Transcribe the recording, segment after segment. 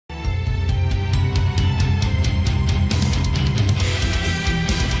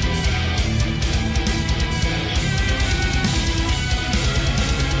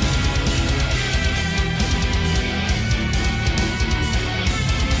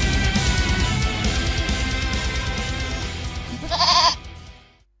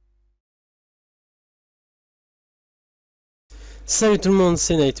Salut tout le monde,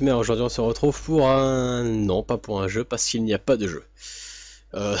 c'est Nightmare. Aujourd'hui on se retrouve pour un... Non, pas pour un jeu, parce qu'il n'y a pas de jeu.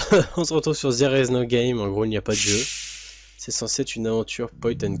 On se retrouve sur There is no game, en gros il n'y a pas de jeu. C'est censé être une aventure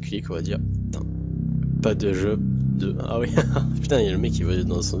point and click, on va dire. Putain, pas de jeu. Ah oui, putain, il y a le mec qui va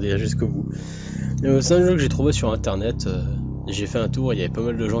dans son délire jusqu'au bout. C'est un jeu que j'ai trouvé sur internet. J'ai fait un tour, il y avait pas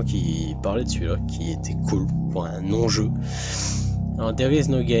mal de gens qui parlaient de celui-là, qui était cool, pour un non-jeu. Alors, There is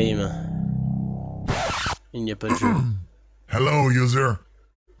no game. Il n'y a pas de jeu. Hello, user.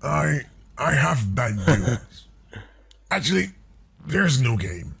 I have bad news. Actually, there's no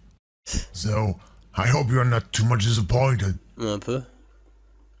game. So, I hope you're not too much disappointed. Un peu.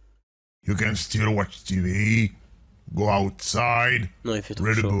 You can still watch TV, go outside, Non, il fait trop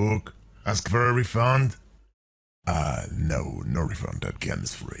read a chaud. book, ask for a refund. No refund, that game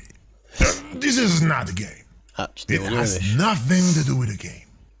is free. This is not a game. Ah, tu t'es It roulé, has wesh. nothing to do with a game.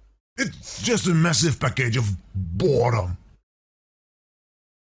 It's just a massive package of boredom.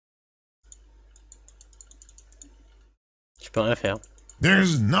 Tu peux rien faire.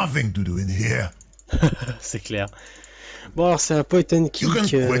 There's nothing to do in here. C'est clair. Bon, alors c'est un point and You can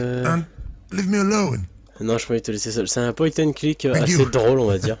click. quit and leave me alone. Non, je pourrais te laisser seul. C'est un point and click Thank assez you. drôle, on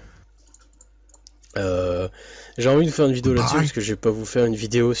va dire. J'ai envie de faire une vidéo là-dessus Bye. parce que je vais pas vous faire une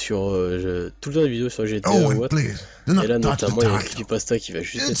vidéo sur tout le temps des vidéos sur GTA Oh, ou and autre. please, do Et là not touch the notamment il y a un title. creepypasta qui va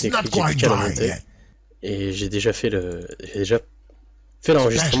juste It's être not écrit, j'ai plus quite qu'à la dry monter. yet. Et j'ai déjà fait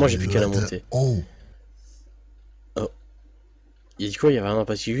l'enregistrement, j'ai plus qu'à la monter. Oh, Il dit quoi? Il y avait rien en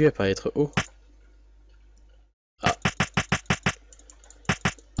particulier à part être haut. Ah.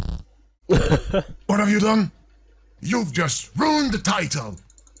 what have you done? You've just ruined the title.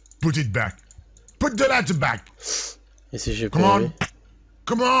 Put it back. Put the letter back. Et si j'ai Come pas on.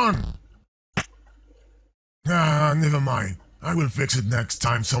 Come on. Ah, never mind. I will fix it next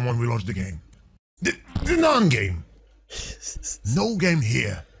time someone will launch the game. The non-game. No game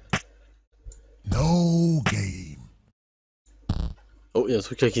here. No game. Oh, il y a un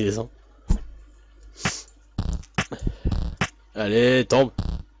truc là qui descend. Allez, tombe.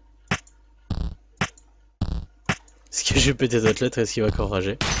 Est-ce que je vais péter d'autres lettres? Est-ce qu'il va encore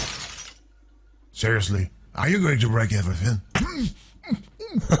rager? Seriously, are you going to break everything?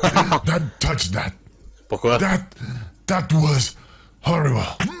 Touch that. Pourquoi? That was horrible.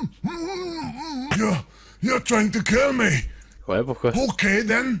 You're trying to kill me. Ouais, pourquoi? Okay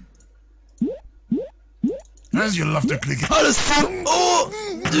then. As you love to click it. Ah, le sang! Oh!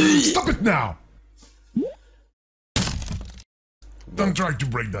 Stop it now. Don't try to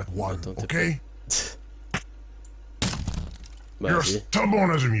break that one, Attends, t'es okay? Bah, You're vas-y.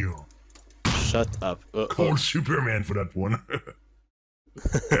 stubborn as a mule. Shut up. Oh, Call Superman for that one.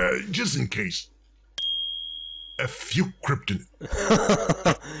 Just in case. A few kryptonite.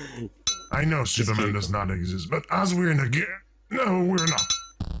 I know Superman does not exist, but as we're in a game... No, we're not.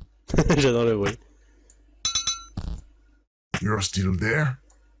 J'adore le bruit. You're still there?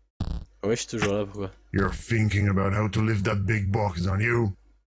 Ouais, je suis toujours là, pourquoi? You're thinking about how to lift that big box on you?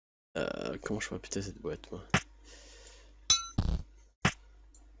 Comment je vois putain cette boîte, moi?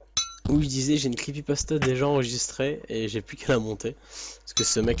 Où je disais, j'ai une creepypasta déjà enregistrée et j'ai plus qu'à la monter. Parce que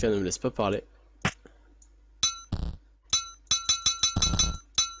ce mec là ne me laisse pas parler.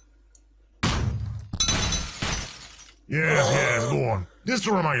 Yes, go on.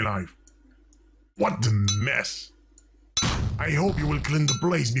 Destroy my life. What a mess. I hope you will clean the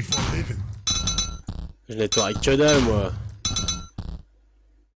place before leaving. Je nettoie que dalle, moi.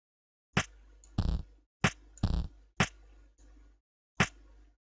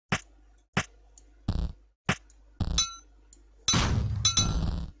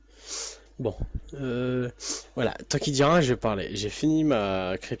 Bon, voilà, tant qu'il dira, je vais parler. J'ai fini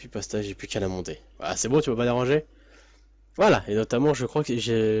ma creepypasta, j'ai plus qu'à la monter. Voilà, c'est bon, tu vas pas déranger? Voilà, et notamment, je crois que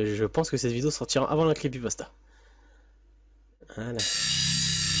je pense que cette vidéo sortira avant la creepypasta. Voilà. C'est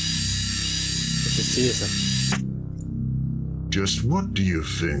stylé ça. Just what do you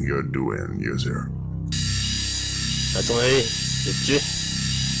think you're doing, user? À ton avis, c'est tué?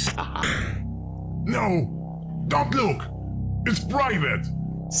 Ah. No! Don't look! It's private!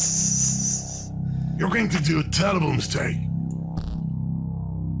 You're going to do a terrible mistake.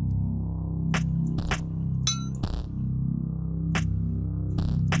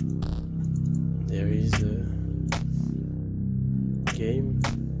 There is a game.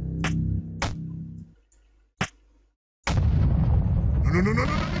 No.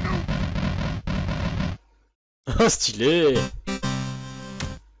 Oh, stylé!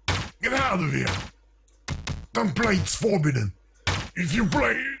 Get out of here! Don't play, it's forbidden. If you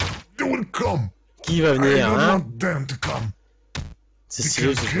play, they will come. Qui va I venir, don't hein? want them to come. C'est They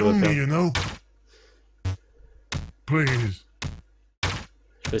stylé can ce que je kill dois me, faire. you know? Please,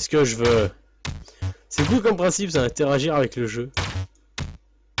 fais ce que je veux. C'est cool comme principe, c'est interagir avec le jeu.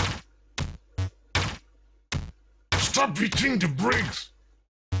 Stop eating the bricks!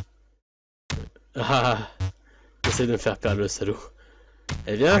 Ah, essaie de me faire perdre le salaud.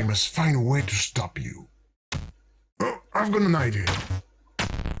 Eh bien, I must find a way to stop you. Oh, I've got an idea.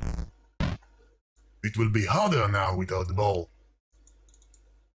 It will be harder now without the ball.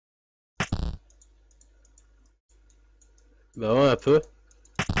 bah ouais, un peu.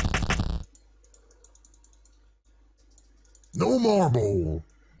 No more ball.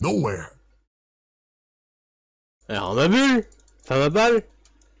 Nowhere. Alors ma bulle, enfin ma balle.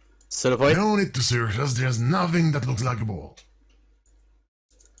 C'est le problème. No need to search as there's nothing that looks like a ball.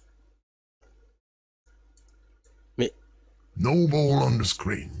 Mais No ball on the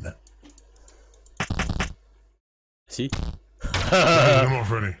screen. si. No more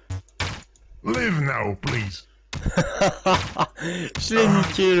Freddy. Leave now, please. Je l'ai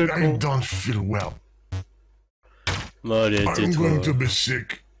niqué le I con. don't feel well. Bon allez, I'm going to tais-toi. be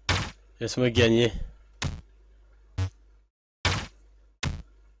sick. Laisse-moi gagner.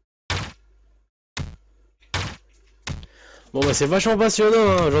 Bon bah c'est vachement passionnant,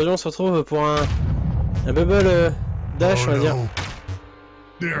 hein. Aujourd'hui on se retrouve pour un bubble dash, on va dire. no.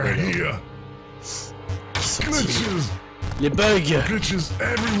 They're here. Qui sont-ils? Glitches. Les bugs. Glitches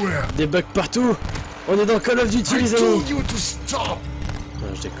everywhere. Des bugs partout. On est dans Call of Duty I les amis. told you to stop.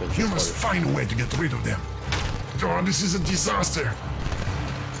 Non je déconne. You must find a way to get rid of them. Oh, this is a disaster.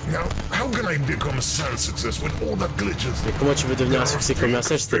 Now, how can I become a sales success with all that glitches? Mais comment tu veux devenir un succès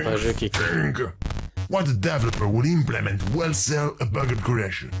commercial si c'était pas un jeu qui est cool? Think. What developer would implement will sell a bugged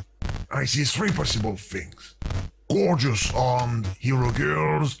creation? I see three possible things. Gorgeous armed hero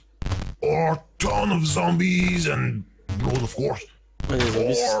girls, or ton of zombies and blood of course. Ouais, les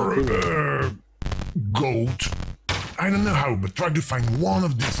zombies ce serait Or cool. goat. I don't know how, but try to find one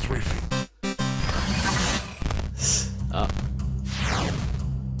of these three things. Ah.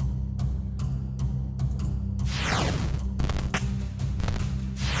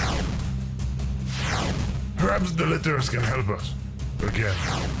 Perhaps the letters can help us. Again.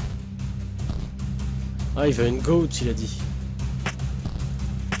 Ah il veut une goat il a dit.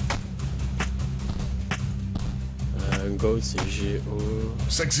 Goat c'est G-O...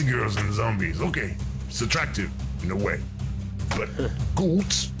 Sexy girls and zombies, okay. It's attractive, in a way. But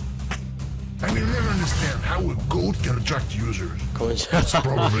goats? I will never understand how a goat can attract users. Comment dire? It's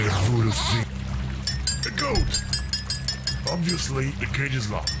probably a voodoo thing. A goat! Obviously, the cage is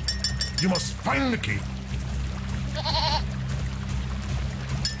locked. You must find the key.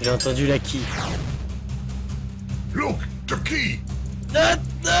 J'ai entendu la key. Look, the key!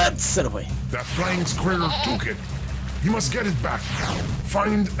 Saloperie. That flying squirrel took it. You must get it back.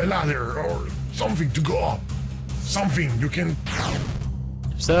 Find a ladder or something to go up. Something you can...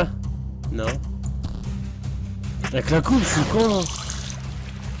 Ça? Non. Avec la coupe, je suis con.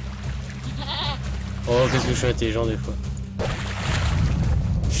 Oh, qu'est-ce que je suis intelligent des fois.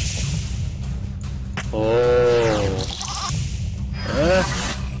 Oh. Hein?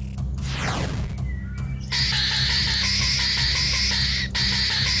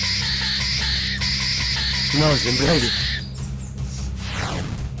 Non, c'est une blague.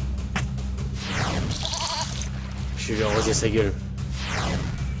 Je vais arroser sa gueule.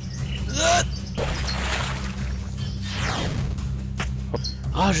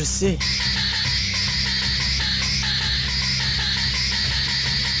 Ah, je sais.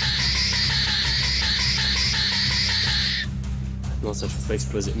 Non, ça ne faut pas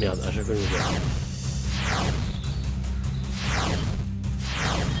exploser. Merde, à chaque fois je me vois.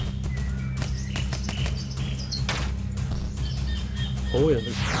 Oh, il y a un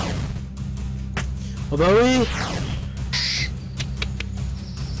truc. Oh bah oui.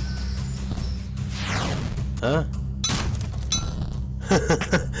 Hein?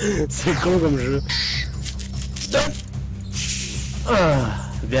 C'est con comme jeu. Ah,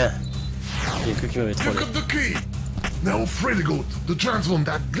 bien. Il y a que qui m'avait trollé. You got the key! Now free the goat to transform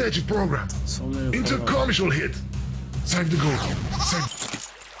that glitchy program into a commercial hit. Save the goat. Save...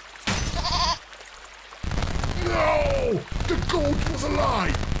 No! The goat was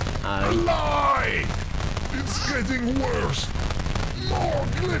alive! Ah oui. Alive! It's getting worse. More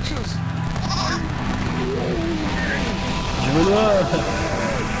glitches. Je me dois.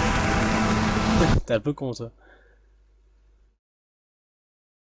 T'es un peu con ça.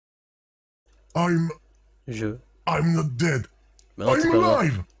 I'm not dead. Bah non, t'es I'm pas mort.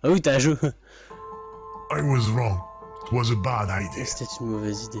 alive! Ah oui, t'as un jeu. I was wrong. It was a bad idea. C'était une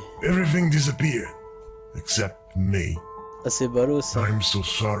mauvaise idée. Everything disappeared. Except me. Ah, c'est ballot ça. I'm so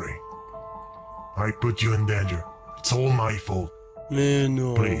sorry. I put you in danger. It's all my fault. Mais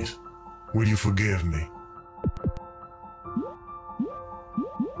non. Please, will you forgive me?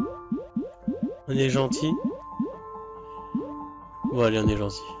 On est gentil. Bon, allez, on est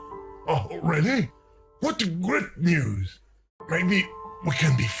gentil. Oh, really? What great news! Maybe we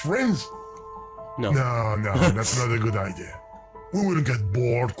can be friends? No. No, that's not a good idea. We will get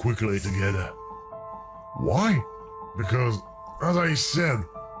bored quickly together. Why? Because, as I said,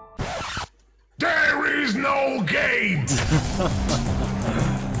 there is no game!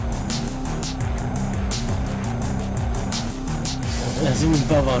 Merci de ne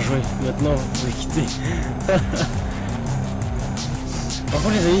pas avoir joué. Maintenant, vous pouvez quitter. Par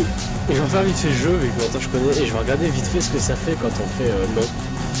contre, les amis, je vais faire vite fait le jeu, vu que maintenant je connais, et je vais regarder vite fait ce que ça fait quand on fait non.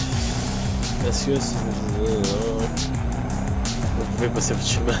 Parce que vous pouvez passer votre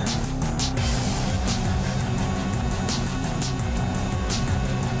chemin.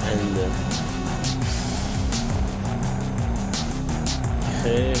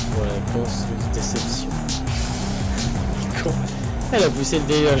 Créer pour la déception. Elle a poussé le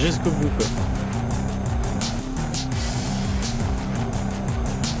délire jusqu'au bout, quoi.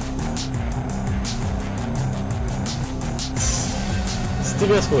 C'était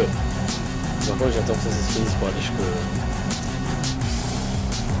bien trouvé. Par contre, j'attends que ça se finisse pour aller jusqu'au...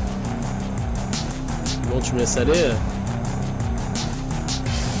 Bon, tu me laisses aller.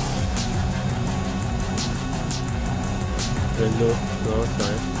 Non, c'est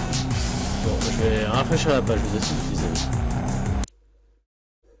rien. Bon, je vais rafraîchir la page de dessus, les amis.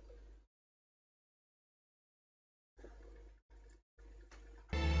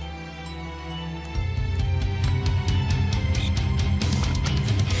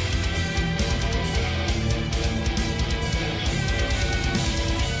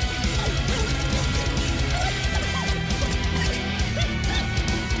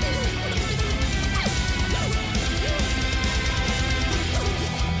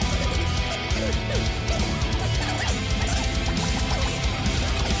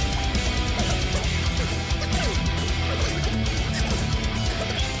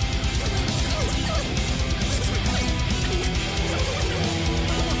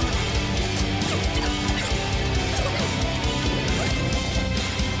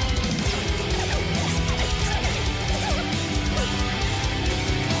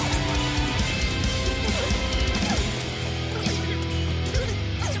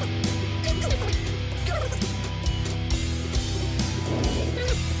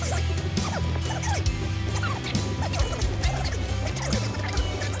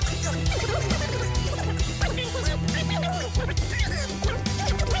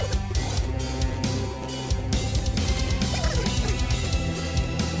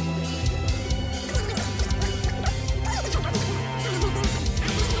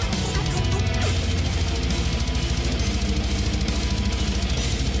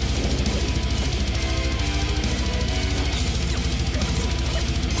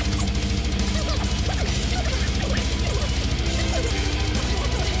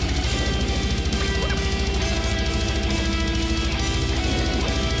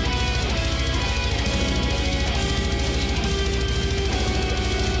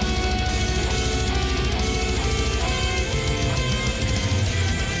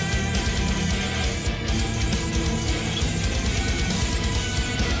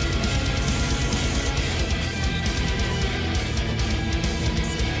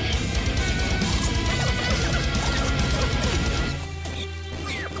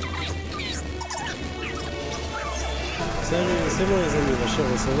 C'est bon les amis, la chair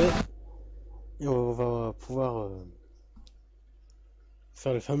est sauvée. Et on va pouvoir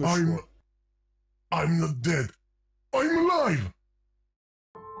faire le fameux choix. I'm not dead. I'm alive.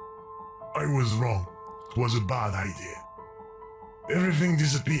 I was wrong. It was a bad idea. Everything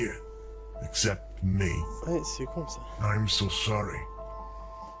disappeared. Except me. Ouais, c'est con ça. I'm so sorry.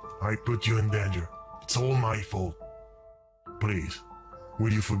 I put you in danger. It's all my fault. Please,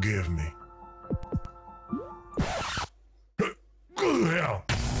 will you forgive me? Go to hell!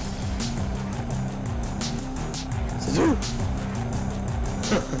 C'est tout.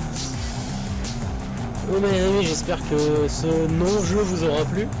 Bon mes amis, j'espère que ce non-jeu vous aura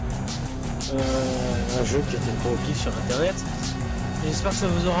plu. Un jeu qui était pour au pif sur internet. J'espère que ça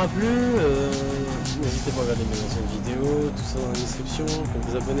vous aura plu. N'hésitez pas à regarder mes anciennes vidéos, tout ça dans la description, pour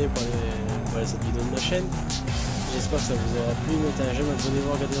vous abonner pour aller cette vidéo de ma chaîne. J'espère que ça vous aura plu. Mettez un j'aime,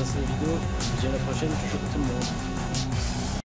 abonnez-vous, regardez les anciennes vidéos. Je vous dis à la prochaine, toujours tout le monde.